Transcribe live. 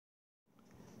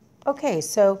Okay,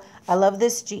 so I love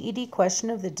this GED question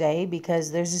of the day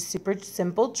because there's a super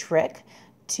simple trick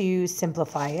to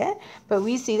simplify it. But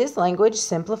we see this language,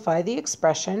 simplify the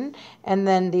expression, and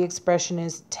then the expression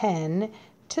is 10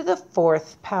 to the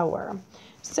fourth power.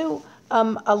 So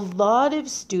a lot of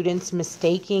students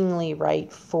mistakenly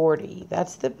write 40.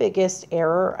 That's the biggest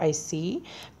error I see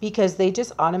because they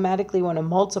just automatically want to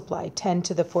multiply 10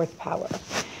 to the fourth power.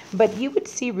 But you would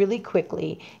see really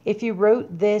quickly if you wrote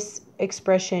this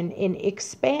expression in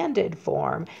expanded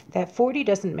form that 40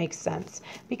 doesn't make sense.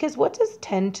 Because what does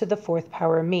 10 to the fourth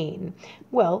power mean?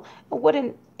 Well,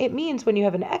 it means when you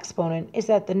have an exponent is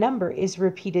that the number is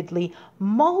repeatedly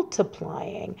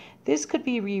multiplying. This could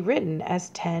be rewritten as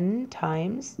 10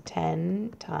 times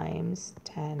 10 times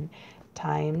 10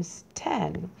 times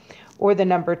 10, or the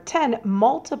number 10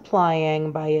 multiplying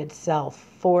by itself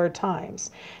 4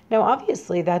 times. Now,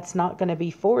 obviously, that's not going to be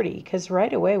 40 because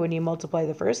right away when you multiply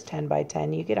the first 10 by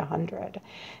 10, you get 100.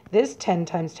 This 10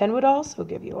 times 10 would also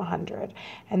give you 100.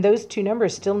 And those two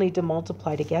numbers still need to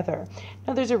multiply together.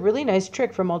 Now, there's a really nice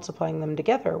trick for multiplying them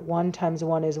together. 1 times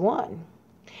 1 is 1.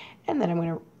 And then I'm going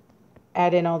to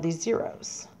add in all these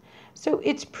zeros. So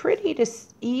it's pretty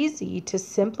easy to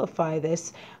simplify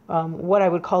this, what I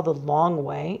would call the long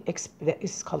way.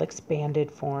 It's called expanded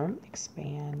form.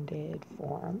 Expanded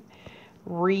form.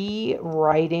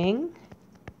 Rewriting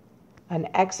an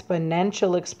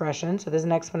exponential expression, so there's an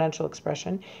exponential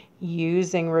expression,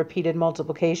 using repeated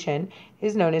multiplication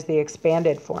is known as the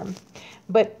expanded form.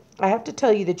 But I have to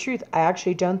tell you the truth, I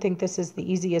actually don't think this is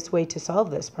the easiest way to solve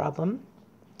this problem.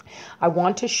 I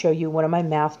want to show you one of my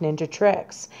Math Ninja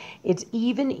tricks. It's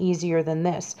even easier than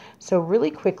this. So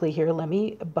really quickly here, let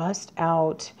me bust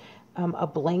out a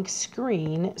blank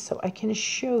screen so I can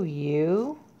show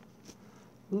you.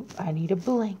 Oop, I need a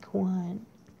blank one.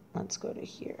 Let's go to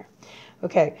here.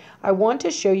 Okay, I want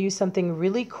to show you something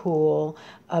really cool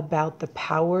about the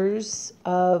powers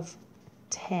of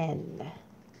 10.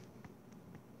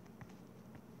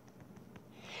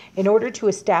 In order to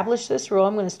establish this rule,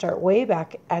 I'm going to start way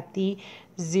back at the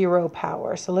 0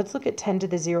 power. So let's look at 10 to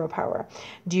the 0 power.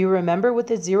 Do you remember what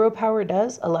the 0 power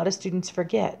does? A lot of students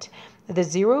forget. The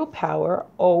 0 power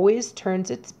always turns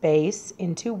its base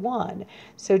into 1.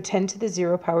 So 10 to the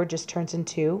 0 power just turns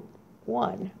into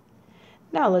 1.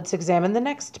 Now let's examine the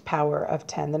next power of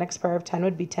 10. The next power of 10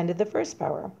 would be 10 to the first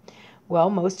power. Well,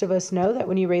 most of us know that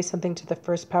when you raise something to the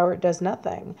first power, it does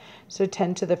nothing. So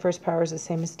 10 to the first power is the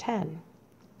same as 10.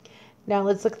 Now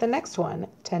let's look at the next one,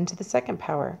 10 to the second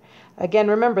power. Again,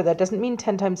 remember that doesn't mean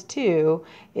 10 times 2.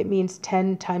 It means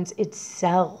 10 times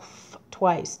itself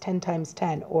twice, 10 times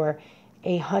 10, or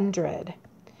 100.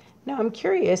 Now I'm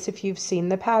curious if you've seen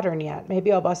the pattern yet.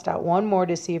 Maybe I'll bust out one more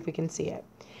to see if we can see it.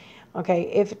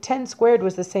 Okay, if 10 squared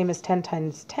was the same as 10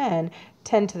 times 10,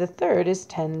 10 to the third is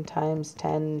 10 times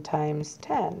 10 times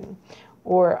 10,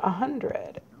 or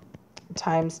 100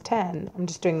 times 10. I'm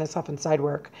just doing this off in side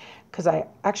work because I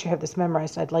actually have this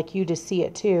memorized. I'd like you to see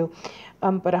it too.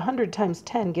 But 100 times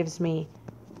 10 gives me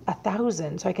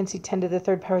 1,000. So I can see 10 to the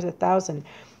third power is 1,000.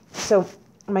 So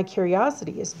my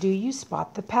curiosity is, do you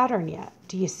spot the pattern yet?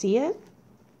 Do you see it?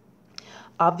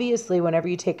 Obviously, whenever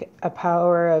you take a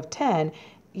power of 10,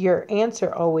 your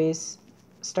answer always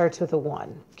starts with a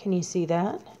 1. Can you see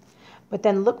that? But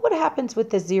then look what happens with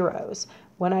the zeros.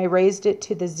 When I raised it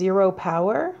to the 0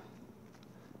 power,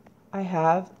 I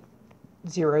have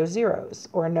 0 zeros,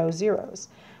 or no zeros.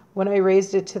 When I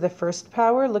raised it to the first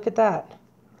power, look at that,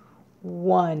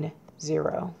 1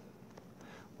 0.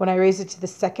 When I raised it to the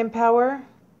second power,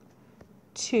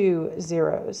 2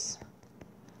 zeros.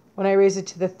 When I raise it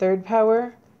to the third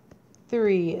power,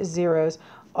 3 zeros.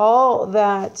 All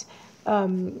that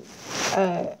an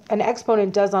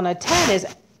exponent does on a 10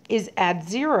 is add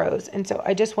zeros. And so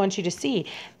I just want you to see,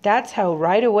 that's how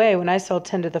right away when I saw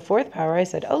 10 to the fourth power, I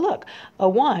said, oh look, a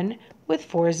 1 with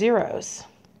 4 zeros.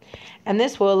 And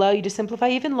this will allow you to simplify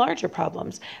even larger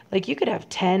problems. Like you could have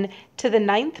 10 to the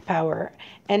 9th power,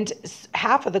 and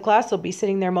half of the class will be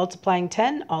sitting there multiplying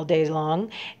 10 all day long,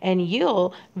 and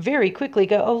you'll very quickly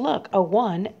go, oh look, a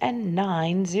 1 and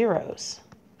 9 zeros.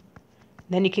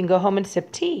 Then you can go home and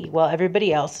sip tea while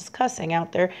everybody else is cussing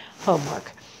out their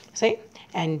homework. See?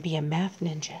 And be a math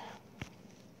ninja.